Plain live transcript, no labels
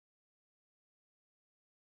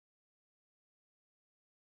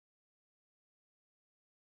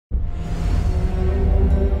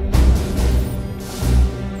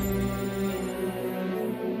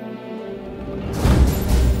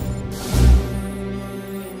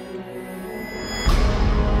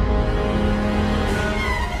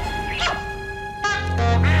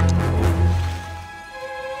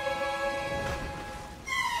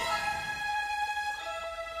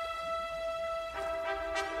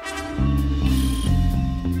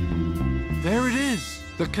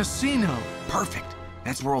The casino. Perfect.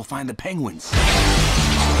 That's where we'll find the penguins. You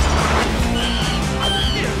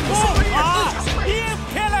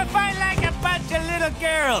killer fight like a bunch of little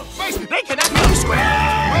girls! They can have you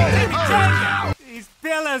square! These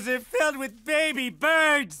pillows are filled with baby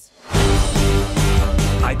birds!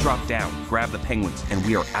 I drop down, grab the penguins, and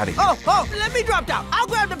we are out of here. Oh, let me drop down. I'll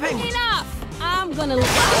grab the penguins. Enough! I'm gonna... Ooh,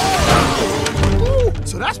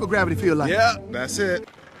 so that's what gravity feels like. Yeah, that's it.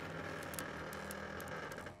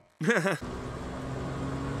 Initiate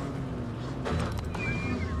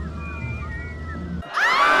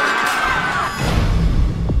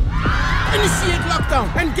lockdown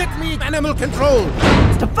and get me animal control.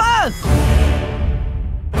 It's the fuzz!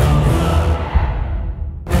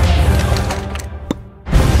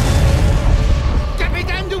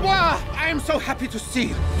 Capitaine Dubois, I am so happy to see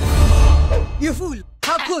you. You fool!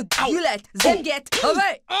 How could you let them get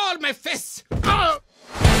away? All my fists!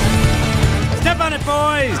 Step on it,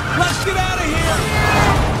 boys! Let's get out of here!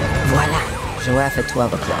 Voila! Joël at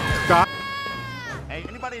 12 o'clock. Hey,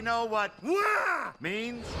 anybody know what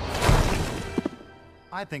means?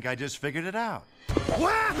 I think I just figured it out.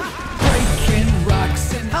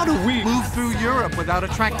 How do we move through Europe without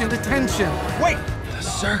attracting attention? Wait! The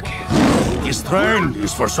circus. This train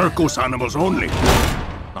is for circus animals only.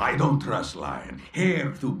 I don't trust lion.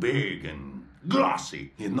 Hair too big and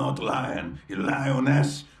glossy. He's not lion. He's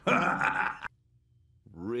lioness.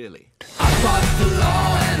 Really?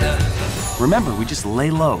 Remember, we just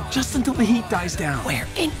lay low. Just until the heat dies down. We're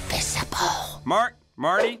invisible.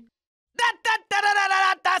 Marty?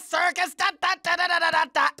 Circus,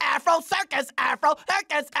 Afro,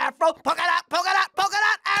 circus, Afro, polka dot,